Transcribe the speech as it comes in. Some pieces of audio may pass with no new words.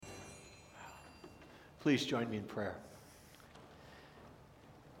Please join me in prayer.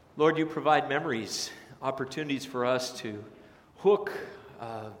 Lord, you provide memories, opportunities for us to hook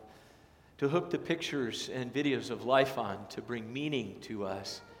the pictures and videos of life on, to bring meaning to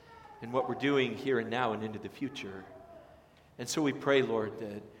us in what we're doing here and now and into the future. And so we pray, Lord,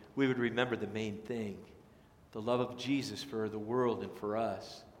 that we would remember the main thing, the love of Jesus for the world and for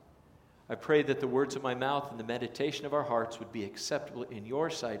us. I pray that the words of my mouth and the meditation of our hearts would be acceptable in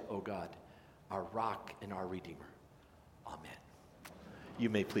your sight, O God, our rock and our Redeemer. Amen. You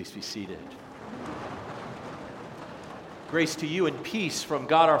may please be seated. Grace to you and peace from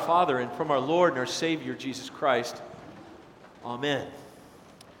God our Father and from our Lord and our Savior, Jesus Christ. Amen.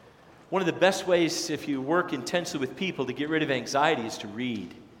 One of the best ways, if you work intensely with people, to get rid of anxiety is to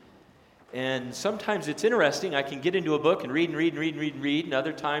read. And sometimes it's interesting. I can get into a book and read, and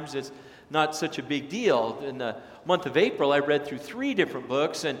other times it's not such a big deal. In the month of April, I read through 3 different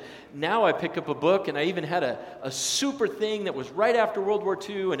books, and now I pick up a book, and I even had a super thing that was right after World War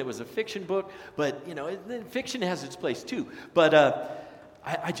II, and it was a fiction book, but, fiction has its place too. But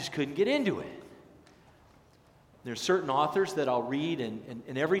I just couldn't get into it. There's certain authors that I'll read,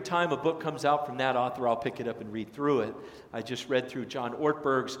 and every time a book comes out from that author, I'll pick it up and read through it. I just read through John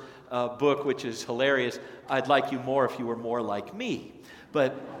Ortberg's book, which is hilarious, I'd Like You More If You Were More Like Me.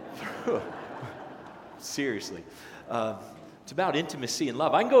 But seriously, it's about intimacy and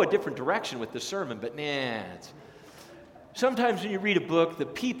love. I can go a different direction with the sermon, but sometimes when you read a book, the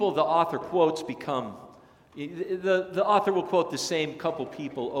people the author quotes become, the author will quote the same couple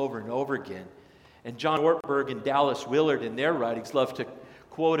people over and over again. And John Ortberg and Dallas Willard in their writings love to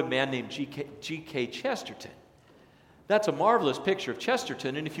quote a man named G.K. Chesterton. That's a marvelous picture of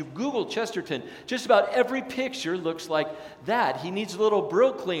Chesterton, and if you Google Chesterton, just about every picture looks like that. He needs a little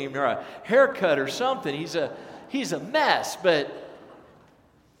brill clean or a haircut or something. He's a mess, but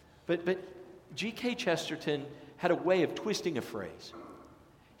G.K. Chesterton had a way of twisting a phrase.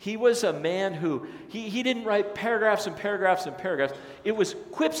 He was a man who, he didn't write paragraphs and paragraphs and paragraphs. It was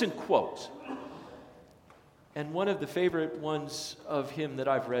quips and quotes. And one of the favorite ones of him that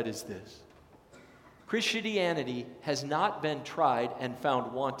I've read is this: Christianity has not been tried and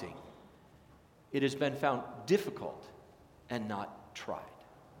found wanting. It has been found difficult and not tried.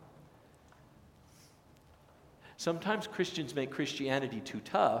 Sometimes Christians make Christianity too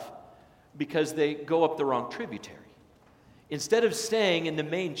tough because they go up the wrong tributary. Instead of staying in the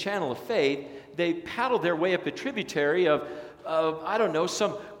main channel of faith, they paddle their way up a tributary of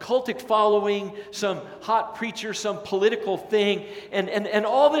some cultic following, some hot preacher, some political thing, and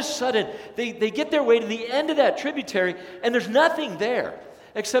all of a sudden, they get their way to the end of that tributary, and there's nothing there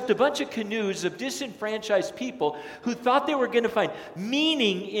except a bunch of canoes of disenfranchised people who thought they were going to find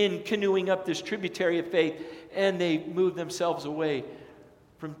meaning in canoeing up this tributary of faith, and they moved themselves away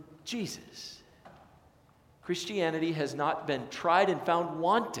from Jesus. Christianity has not been tried and found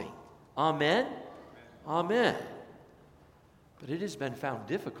wanting. Amen? Amen. But it has been found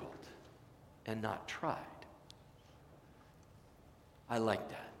difficult and not tried. I like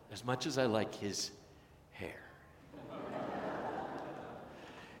that as much as I like his hair.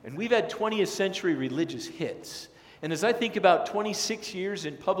 And we've had 20th century religious hits. And as I think about 26 years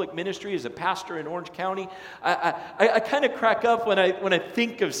in public ministry as a pastor in Orange County, I kind of crack up when I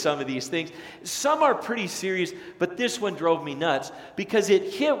think of some of these things. Some are pretty serious, but this one drove me nuts because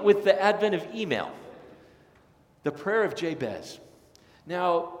it hit with the advent of email. The prayer of Jabez.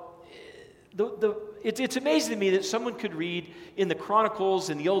 Now, it's amazing to me that someone could read in the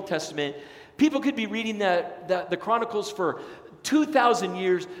Chronicles in the Old Testament. People could be reading the Chronicles for 2,000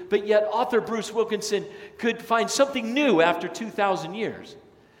 years, but yet author Bruce Wilkinson could find something new after 2,000 years.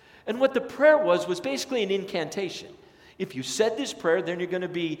 And what the prayer was basically an incantation. If you said this prayer, then you're going to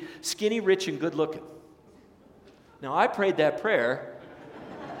be skinny, rich, and good looking. Now, I prayed that prayer.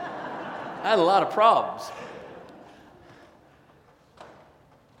 I had a lot of problems.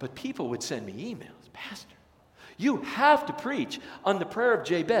 But people would send me emails. Pastor, you have to preach on the prayer of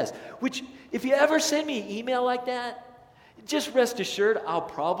Jabez, which if you ever send me an email like that, just rest assured I'll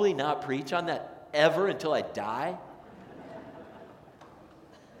probably not preach on that ever until I die.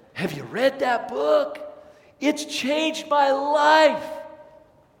 Have you read that book? It's changed my life.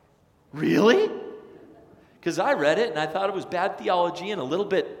 Really? Because I read it and I thought it was bad theology and a little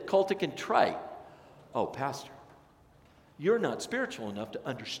bit cultic and trite. Oh, Pastor, you're not spiritual enough to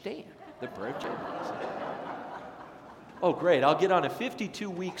understand the prayer of Jabez. Oh, great. I'll get on a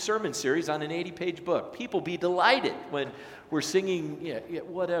 52-week sermon series on an 80-page book. People be delighted when we're singing,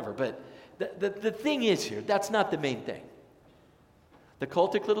 whatever. But the thing is here, that's not the main thing. The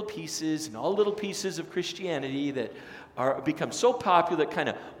cultic little pieces and all little pieces of Christianity that become so popular that kind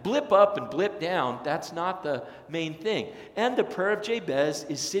of blip up and blip down, that's not the main thing. And the Prayer of Jabez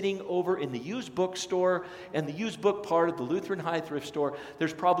is sitting over in the used bookstore and the used book part of the Lutheran High Thrift Store.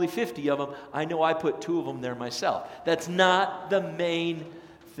 There's probably 50 of them. I know I put 2 of them there myself. That's not the main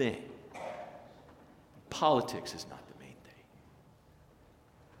thing. Politics is not the main thing.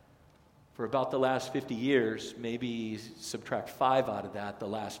 For about the last 50 years, maybe subtract 5 out of that, the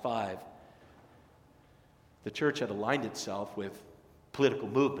last 5, the church had aligned itself with political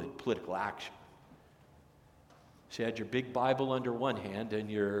movement, political action. So you had your big Bible under one hand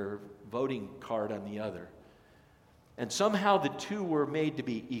and your voting card on the other. And somehow the two were made to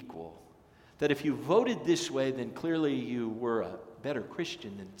be equal. That if you voted this way, then clearly you were a better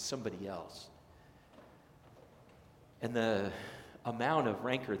Christian than somebody else. And the amount of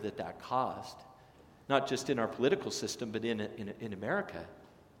rancor that caused, not just in our political system, but in America,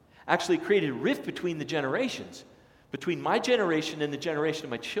 actually created a rift between the generations, between my generation and the generation of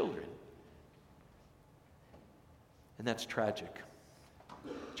my children. And that's tragic.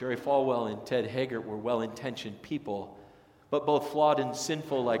 Jerry Falwell and Ted Haggart were well-intentioned people, but both flawed and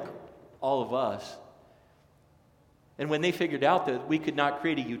sinful like all of us. And when they figured out that we could not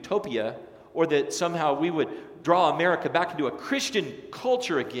create a utopia, or that somehow we would draw America back into a Christian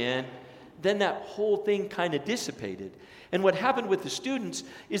culture again, then that whole thing kind of dissipated. And what happened with the students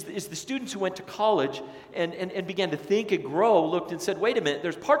is the students who went to college and began to think and grow looked and said, wait a minute,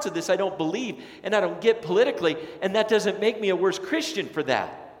 there's parts of this I don't believe and I don't get politically, and that doesn't make me a worse Christian for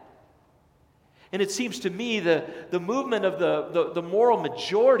that. And it seems to me the movement of the moral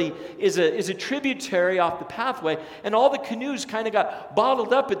majority is a tributary off the pathway, and all the canoes kind of got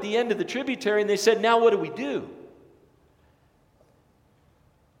bottled up at the end of the tributary, and they said, now what do we do?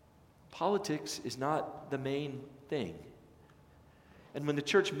 Politics is not the main thing. And when the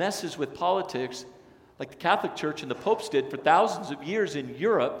church messes with politics, like the Catholic Church and the popes did for thousands of years in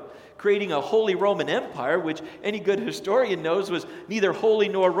Europe, creating a Holy Roman Empire, which any good historian knows was neither holy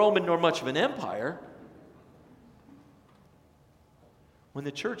nor Roman nor much of an empire. When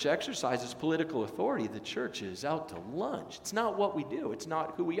the church exercises political authority, the church is out to lunch. It's not what we do. It's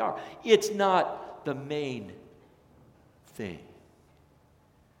not who we are. It's not the main thing.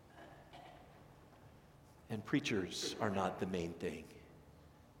 And preachers are not the main thing.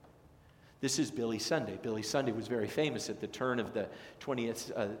 This is Billy Sunday. Billy Sunday was very famous at the turn of the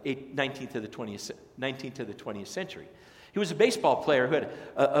 19th to the 20th century. He was a baseball player who had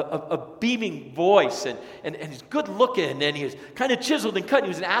a beaming voice, and he's good looking, and he was kind of chiseled and cut. He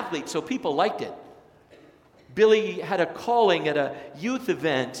was an athlete, so people liked it. Billy had a calling at a youth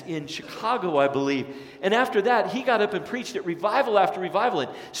event in Chicago, I believe. And after that, he got up and preached at revival after revival,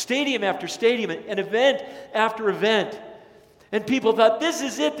 and stadium after stadium, and event after event. And people thought, this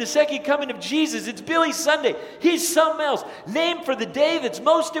is it, the second coming of Jesus. It's Billy Sunday. He's something else. Named for the day that's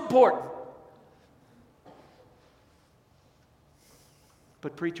most important.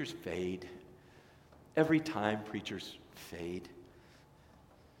 But preachers fade. Every time preachers fade.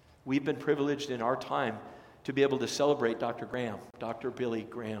 We've been privileged in our time to be able to celebrate Dr. Graham, Dr. Billy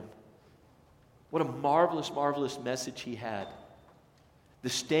Graham. What a marvelous, marvelous message he had. The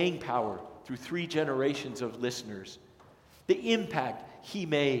staying power through 3 generations of listeners. The impact he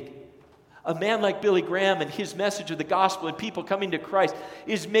made. A man like Billy Graham and his message of the gospel and people coming to Christ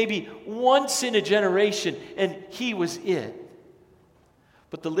is maybe once in a generation, and he was it.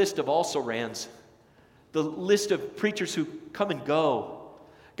 But the list of also-rans, the list of preachers who come and go,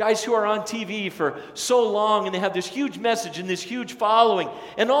 guys who are on TV for so long and they have this huge message and this huge following,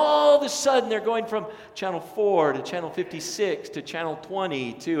 and all of a sudden they're going from Channel 4 to Channel 56 to Channel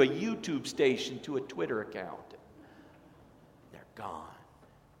 20 to a YouTube station to a Twitter account. They're gone.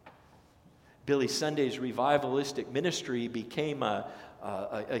 Billy Sunday's revivalistic ministry became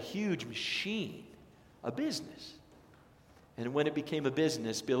a huge machine, a business. And when it became a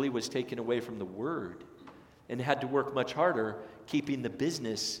business, Billy was taken away from the Word and had to work much harder keeping the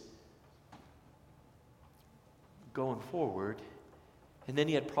business going forward. And then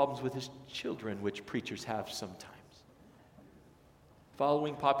he had problems with his children, which preachers have sometimes.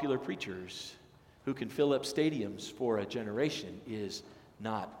 Following popular preachers who can fill up stadiums for a generation is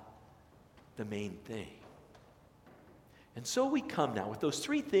not the main thing. And so we come now with those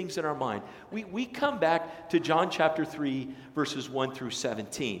 3 things in our mind. We come back to John chapter 3, verses 1 through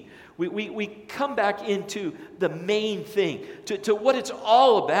 17. We come back into the main thing, to what it's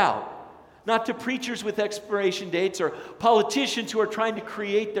all about. Not to preachers with expiration dates or politicians who are trying to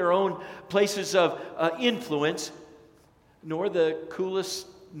create their own places of influence, nor the coolest,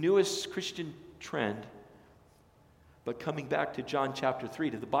 newest Christian trend, But coming back to John chapter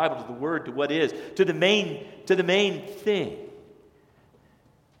 3, to the Bible, to the Word, to what is, to the main thing.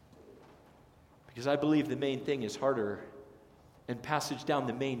 Because I believe the main thing is harder, and passage down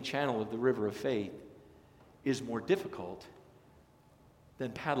the main channel of the river of faith is more difficult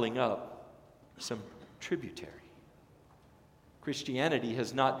than paddling up some tributary. Christianity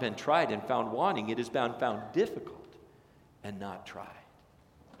has not been tried and found wanting. It has been found difficult and not tried.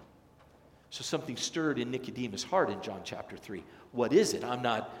 So something stirred in Nicodemus' heart in John chapter 3. What is it? I'm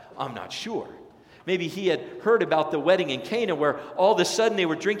not sure. Maybe he had heard about the wedding in Cana where all of a sudden they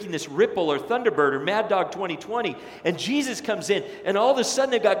were drinking this Ripple or Thunderbird or Mad Dog 2020, and Jesus comes in, and all of a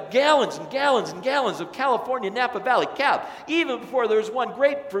sudden they've got gallons and gallons and gallons of California Napa Valley Cab, even before there was one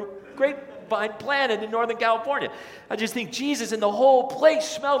grapevine planted in Northern California. I just think Jesus and the whole place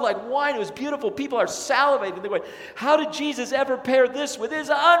smelled like wine. It was beautiful. People are salivating. They're going, how did Jesus ever pair this with his?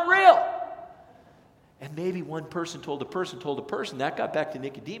 Unreal. And maybe one person told a person. That got back to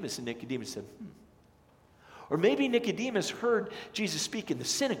Nicodemus, and Nicodemus said, Or maybe Nicodemus heard Jesus speak in the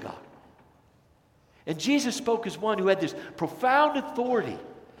synagogue. And Jesus spoke as one who had this profound authority.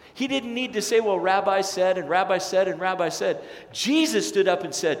 He didn't need to say, well, Rabbi said, and Rabbi said, and Rabbi said. Jesus stood up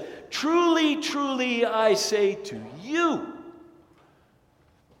and said, truly, truly, I say to you.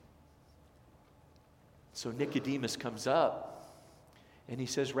 So Nicodemus comes up. And he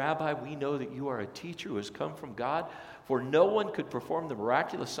says, Rabbi, we know that you are a teacher who has come from God, for no one could perform the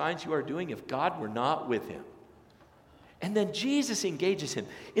miraculous signs you are doing if God were not with him. And then Jesus engages him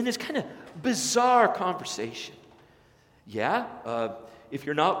in this kind of bizarre conversation. If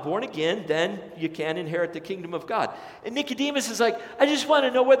you're not born again, then you can't inherit the kingdom of God. And Nicodemus is like, I just want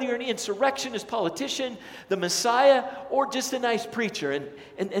to know whether you're an insurrectionist politician, the Messiah, or just a nice preacher.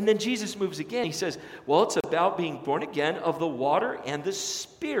 And then Jesus moves again. He says, well, it's about being born again of the water and the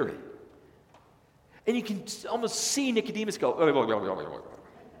Spirit. And you can almost see Nicodemus go, and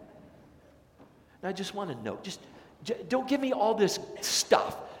I just want to know, just don't give me all this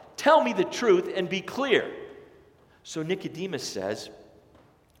stuff. Tell me the truth and be clear. So Jesus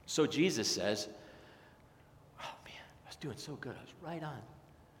says, oh man, I was doing so good. I was right on.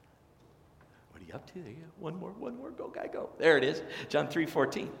 What are you up to? There you go. One more, go, guy, go. There it is, John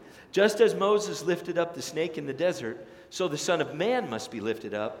 3:14. Just as Moses lifted up the snake in the desert, so the Son of Man must be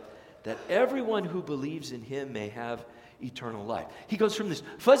lifted up, that everyone who believes in him may have eternal life. He goes from this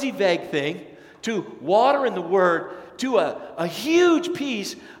fuzzy, vague thing to water and the Word to a huge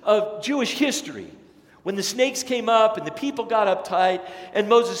piece of Jewish history. When the snakes came up and the people got uptight, and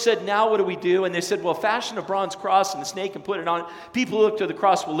Moses said, now what do we do? And they said, well, fashion a bronze cross and the snake and put it on it. People who look to the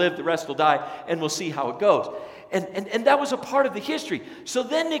cross will live, the rest will die, and we'll see how it goes. And that was a part of the history. So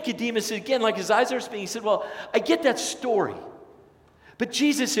then Nicodemus, again, like his eyes are spinning, he said, well, I get that story. But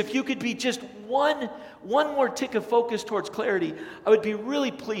Jesus, if you could be just one more tick of focus towards clarity, I would be really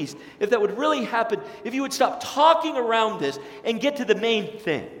pleased. If that would really happen, if you would stop talking around this and get to the main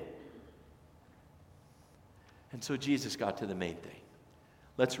thing. And so Jesus got to the main thing.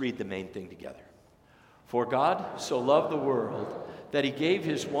 Let's read the main thing together. For God so loved the world that he gave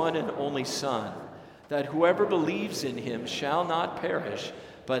his one and only Son, that whoever believes in him shall not perish,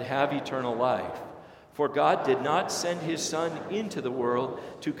 but have eternal life. For God did not send his Son into the world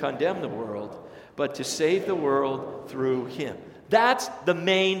to condemn the world, but to save the world through him. That's the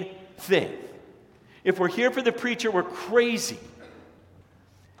main thing. If we're here for the preacher, we're crazy.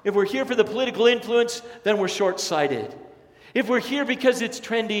 If we're here for the political influence, then we're short-sighted. If we're here because it's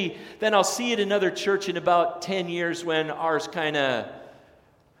trendy, then I'll see it in another church in about 10 years when ours kind of...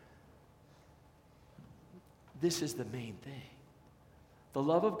 This is the main thing. The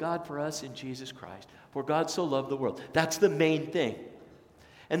love of God for us in Jesus Christ. For God so loved the world. That's the main thing.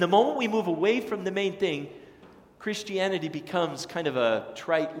 And the moment we move away from the main thing, Christianity becomes kind of a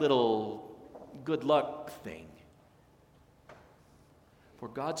trite little good luck thing. For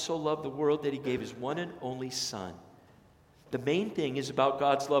God so loved the world that he gave his one and only Son. The main thing is about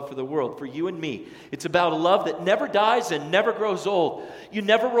God's love for the world, for you and me. It's about a love that never dies and never grows old. You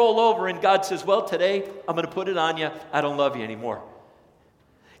never roll over and God says, well, today I'm going to put it on you. I don't love you anymore.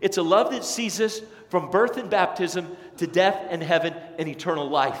 It's a love that sees us from birth and baptism to death and heaven and eternal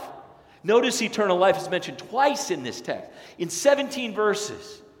life. Notice eternal life is mentioned twice in this text, in 17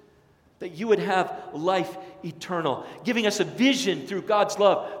 verses. That you would have life eternal, giving us a vision through God's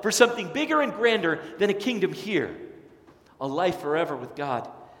love for something bigger and grander than a kingdom here, a life forever with God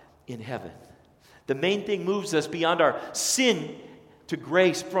in heaven. The main thing moves us beyond our sin to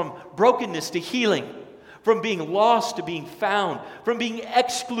grace, from brokenness to healing, from being lost to being found, from being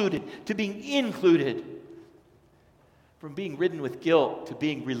excluded to being included, from being ridden with guilt to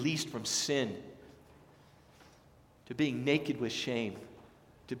being released from sin, to being naked with shame,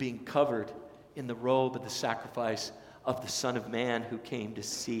 to being covered in the robe of the sacrifice of the Son of Man who came to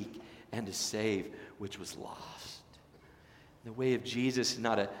seek and to save which was lost. The way of Jesus is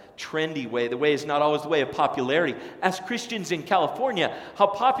not a trendy way. The way is not always the way of popularity. Ask Christians in California how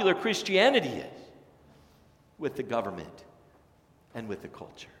popular Christianity is with the government and with the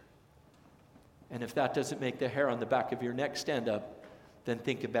culture. And if that doesn't make the hair on the back of your neck stand up, then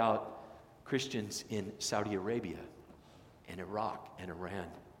think about Christians in Saudi Arabia, and Iraq, and Iran,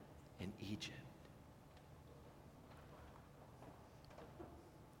 and Egypt.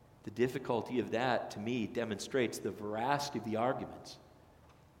 The difficulty of that, to me, demonstrates the veracity of the arguments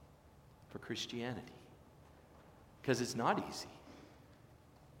for Christianity. Because it's not easy.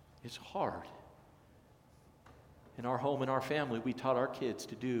 It's hard. In our home and our family, we taught our kids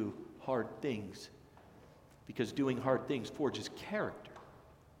to do hard things because doing hard things forges character.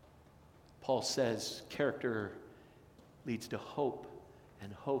 Paul says character leads to hope,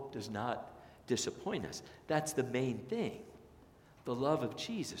 and hope does not disappoint us. That's the main thing. The love of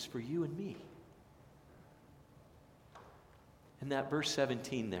Jesus for you and me. And that verse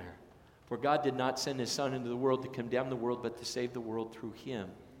 17 there, for God did not send his Son into the world to condemn the world, but to save the world through him.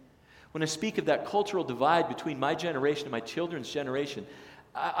 When I speak of that cultural divide between my generation and my children's generation,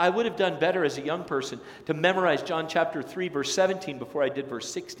 I would have done better as a young person to memorize John chapter 3, verse 17 before I did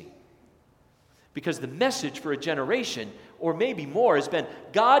verse 16. Because the message for a generation, or maybe more, has been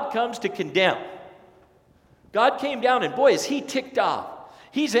God comes to condemn. God came down and boy, is he ticked off.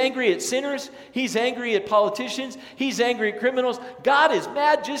 He's angry at sinners. He's angry at politicians. He's angry at criminals. God is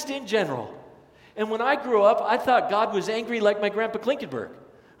mad just in general. And when I grew up, I thought God was angry like my grandpa Klinkenberg,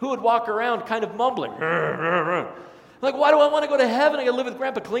 who would walk around kind of mumbling. Like, why do I want to go to heaven? I got to live with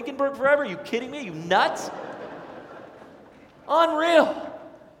Grandpa Klinkenberg forever? Are you kidding me? You nuts? Unreal.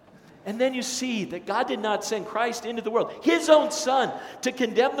 And then you see that God did not send Christ into the world, his own Son, to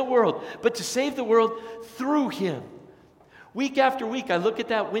condemn the world, but to save the world through him. Week after week, I look at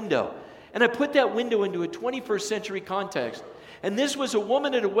that window, and I put that window into a 21st century context. And this was a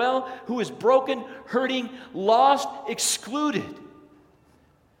woman at a well who was broken, hurting, lost, excluded.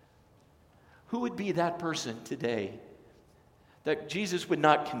 Who would be that person today that Jesus would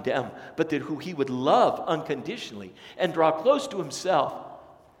not condemn, but that who he would love unconditionally and draw close to himself?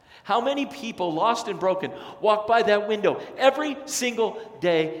 How many people, lost and broken, walk by that window every single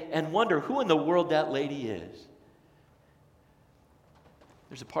day and wonder who in the world that lady is?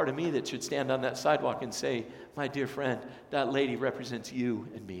 There's a part of me that should stand on that sidewalk and say, my dear friend, that lady represents you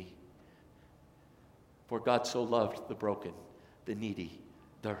and me. For God so loved the broken, the needy,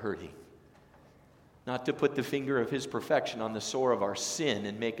 the hurting. Not to put the finger of his perfection on the sore of our sin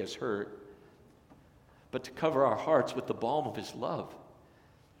and make us hurt, but to cover our hearts with the balm of his love,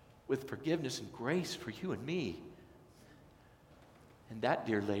 with forgiveness and grace for you and me. And that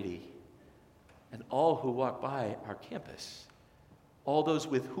dear lady, and all who walk by our campus, all those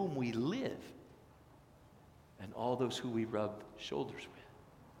with whom we live, and all those who we rub shoulders with.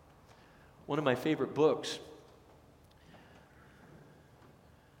 One of my favorite books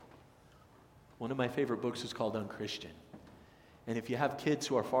is called Unchristian. And if you have kids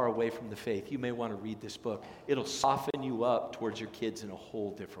who are far away from the faith, you may want to read this book. It'll soften you up towards your kids in a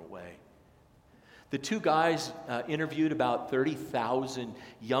whole different way. The two guys interviewed about 30,000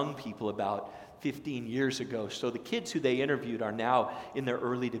 young people about 15 years ago. So the kids who they interviewed are now in their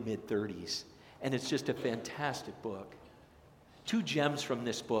early to mid-30s. And it's just a fantastic book. Two gems from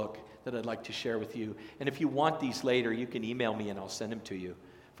this book that I'd like to share with you. And if you want these later, you can email me and I'll send them to you.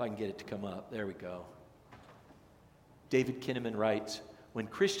 If I can get it to come up. There we go. David Kinnaman writes, when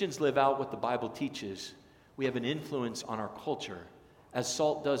Christians live out what the Bible teaches, we have an influence on our culture, as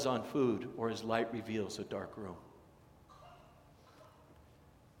salt does on food or as light reveals a dark room.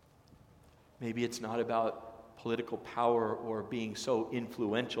 Maybe it's not about political power or being so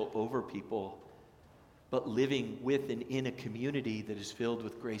influential over people, but living with and in a community that is filled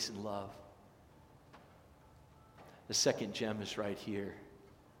with grace and love. The second gem is right here.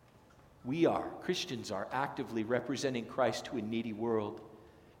 Christians are actively representing Christ to a needy world.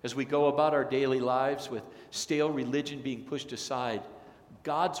 As we go about our daily lives with stale religion being pushed aside,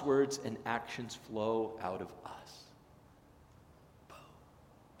 God's words and actions flow out of us.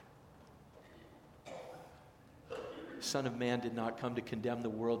 The Son of Man did not come to condemn the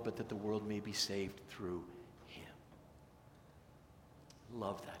world, but that the world may be saved through him.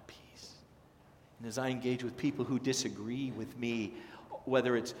 Love that piece. And as I engage with people who disagree with me,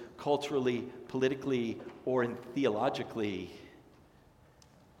 whether it's culturally, politically, or theologically,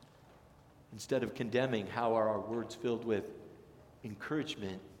 instead of condemning, how are our words filled with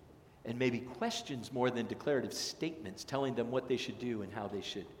encouragement and maybe questions more than declarative statements, telling them what they should do and how they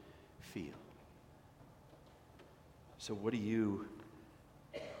should feel. So what do you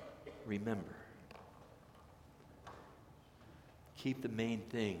remember? Keep the main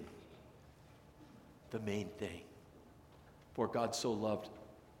thing the main thing. For God so loved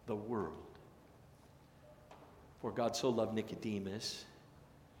the world. For God so loved Nicodemus.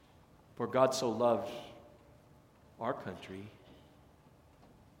 For God so loved our country.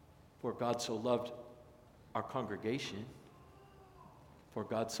 For God so loved our congregation. For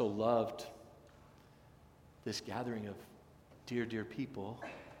God so loved this gathering of dear, dear people.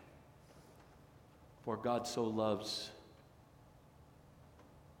 For God so loves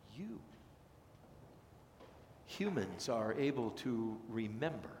you. Humans are able to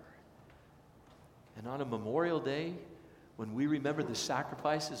remember. And on a Memorial Day, when we remember the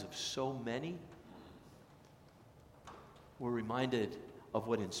sacrifices of so many, we're reminded of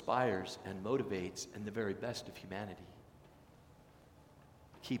what inspires and motivates and the very best of humanity.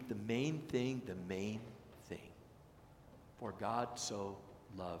 Keep the main thing the main thing. For God so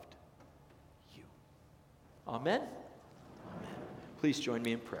loved you. Amen? Amen. Please join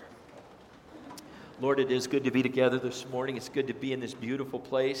me in prayer. Lord, it is good to be together this morning. It's good to be in this beautiful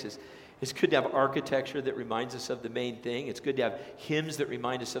place. It's good to have architecture that reminds us of the main thing. It's good to have hymns that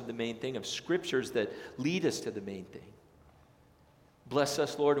remind us of the main thing, of scriptures that lead us to the main thing. Bless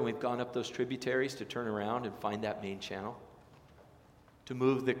us, Lord, and we've gone up those tributaries to turn around and find that main channel, to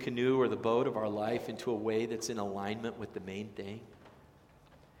move the canoe or the boat of our life into a way that's in alignment with the main thing.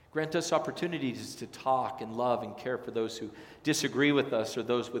 Grant us opportunities to talk and love and care for those who disagree with us or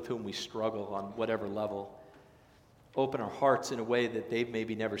those with whom we struggle on whatever level. Open our hearts in a way that they've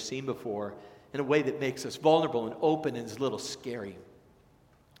maybe never seen before, in a way that makes us vulnerable and open and is a little scary,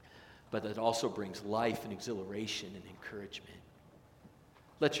 but that also brings life and exhilaration and encouragement.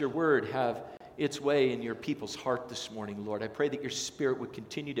 Let your word have its way in your people's heart this morning, Lord. I pray that your Spirit would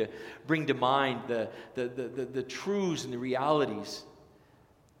continue to bring to mind the truths and the realities,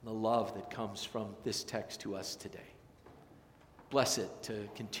 the love that comes from this text to us today. Bless it to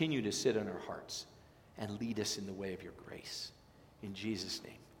continue to sit in our hearts and lead us in the way of your grace. In Jesus'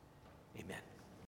 name, amen.